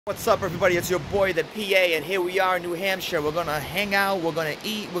What's up, everybody? It's your boy, the PA, and here we are in New Hampshire. We're gonna hang out, we're gonna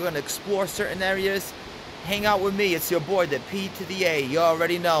eat, we're gonna explore certain areas. Hang out with me. It's your boy, the P to the A. You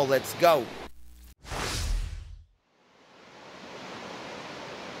already know. Let's go.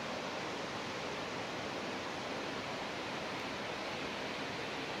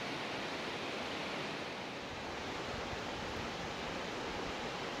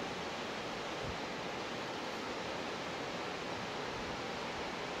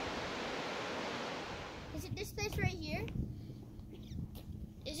 Is it this place right here?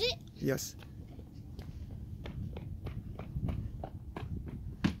 Is it? Yes.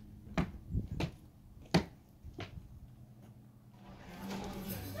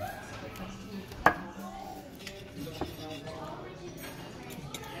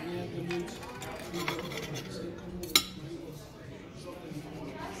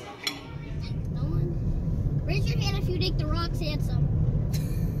 No one? Raise your hand if you think the rock's handsome.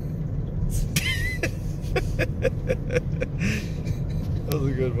 That was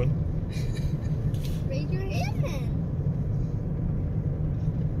a good one. Raise your hand then.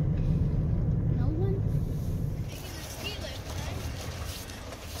 No one? Making the ski lift,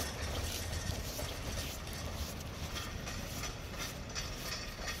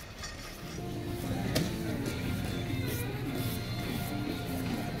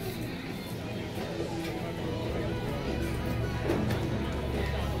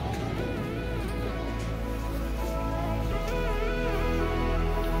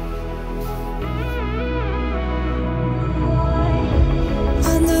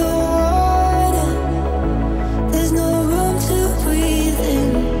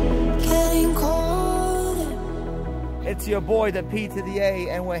 It's your boy, the P to the A,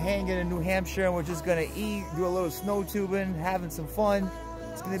 and we're hanging in New Hampshire, and we're just gonna eat, do a little snow tubing, having some fun.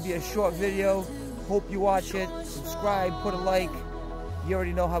 It's gonna be a short video. Hope you watch it. Subscribe, put a like. You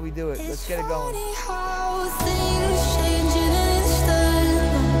already know how we do it. Let's get it going.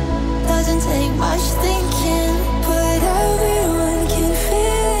 Doesn't take much thinking, but everyone can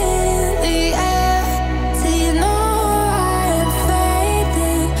feel the air. So you know I'm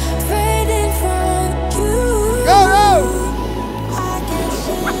fading from you. Go, go! I can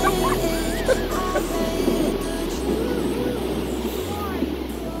see it.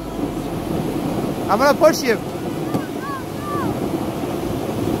 I'm gonna push you.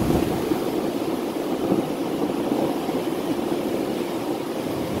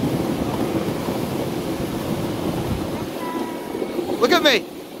 Look at me.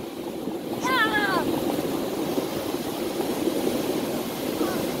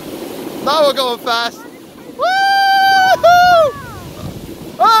 Now we're going fast. Woo!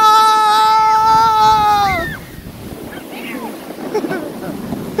 Oh!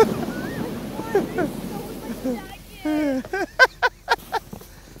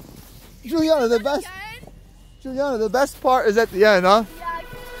 Juliana, the best part is at the end, huh?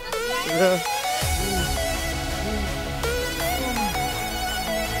 Yeah.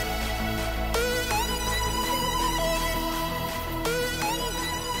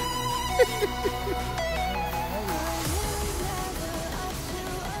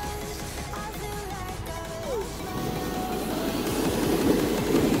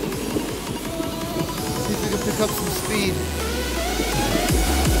 See if we can pick up some speed.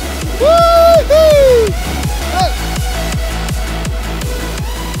 Woo-hoo! Hey!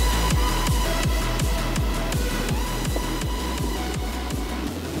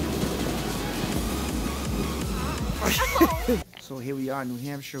 So here we are in New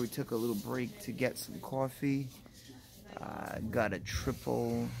Hampshire. We took a little break to get some coffee. Got a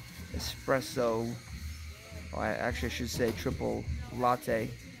triple espresso. Or I should say triple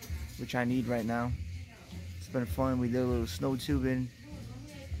latte, which I need right now. It's been fun. We did a little snow tubing.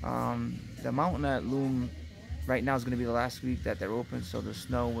 The mountain at LOOM right now is going to be the last week that they're open, so the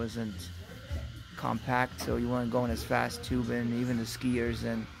snow wasn't compact, so you weren't going as fast tubing. Even the skiers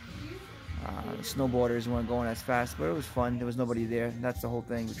and snowboarders weren't going as fast, but it was fun. There was nobody there. That's the whole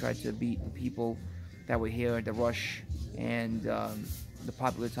thing. We tried to beat the people that were here at the rush and the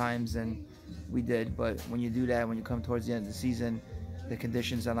popular times, and we did. But when you do that, when you come towards the end of the season, the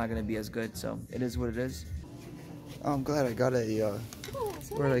conditions are not going to be as good, so it is what it is. Oh, I'm glad I got a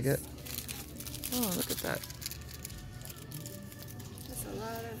where did I get? Oh, look at that. That's a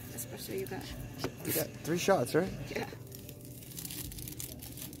lot of espresso you got. You got 3 shots, right? Yeah.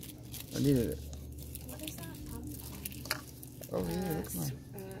 I needed it. What is that? Oh yeah, look at mine.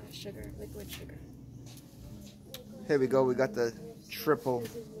 Sugar, liquid sugar. Here we go. We got the triple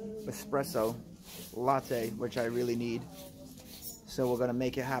espresso latte, which I really need. So we're gonna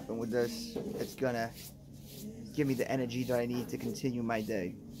make it happen with this. It's gonna give me the energy that I need to continue my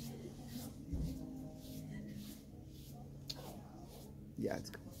day. Yeah,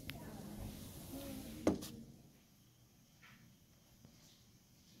 it's good.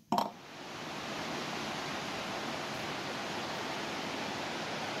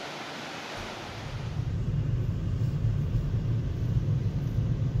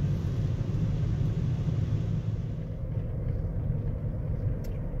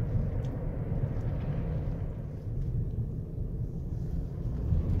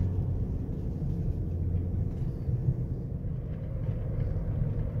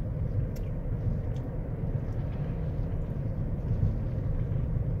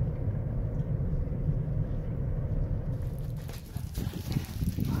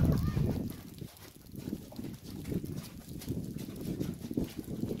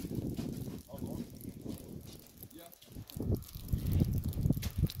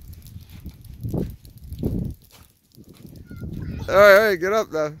 All right, get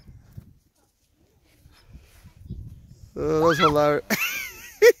up now. Oh, that was hilarious.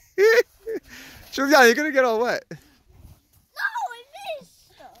 Julian, you're gonna get all wet. No, I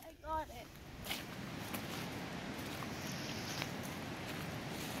missed. I got it.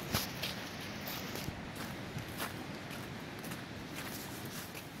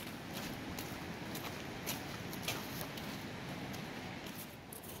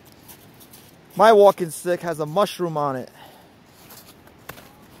 My walking stick has a mushroom on it.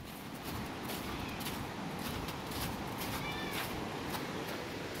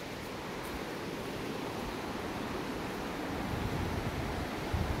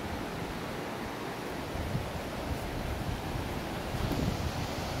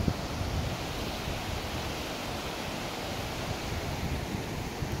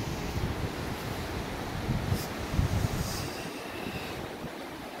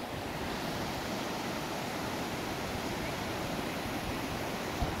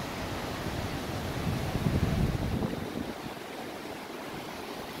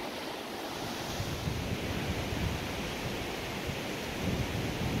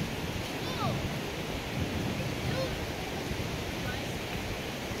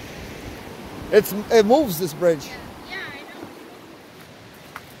 It moves, this bridge. Yeah, I know.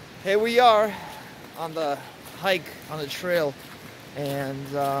 Here we are on the hike on the trail,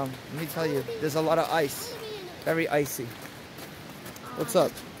 and let me tell you, there's a lot of ice, very icy. What's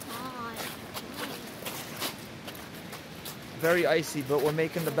up? Very icy, but we're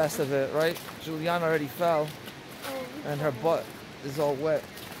making the best of it, right? Juliana already fell, and her butt is all wet.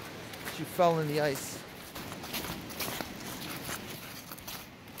 She fell in the ice.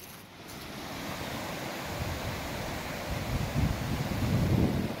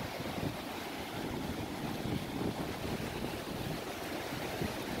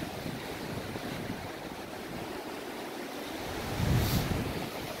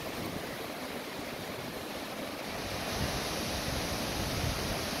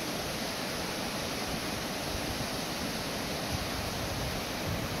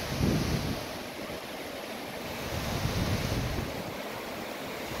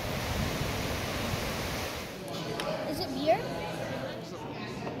 Is it beer?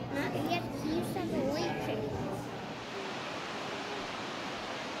 Yes, he used to have a white chicken.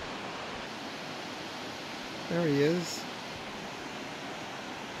 There he is.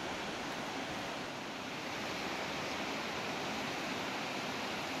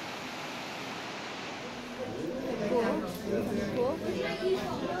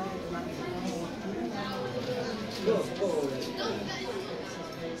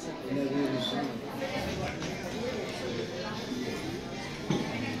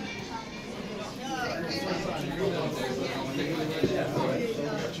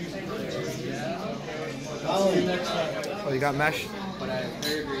 Oh, you got mesh? But I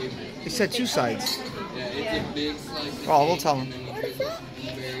agree. He said 2 sides. Yeah, it's a big slice. Oh, we'll tell him. What is that?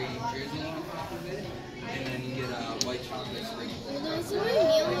 Blueberry drizzle on top of it, and then you get a white chocolate sprinkle. There's a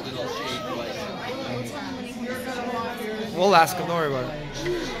meal. Like little shaved white chocolate. We'll ask him, don't worry about it.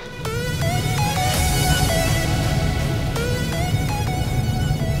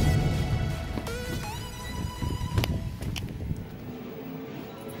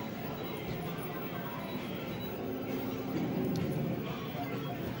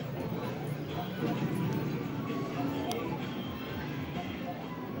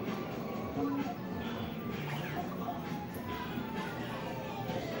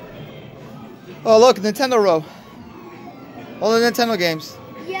 Oh look, Nintendo row. All the Nintendo games.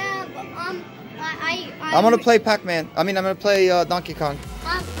 Yeah, but I'm gonna play Pac-Man. I'm gonna play Donkey Kong.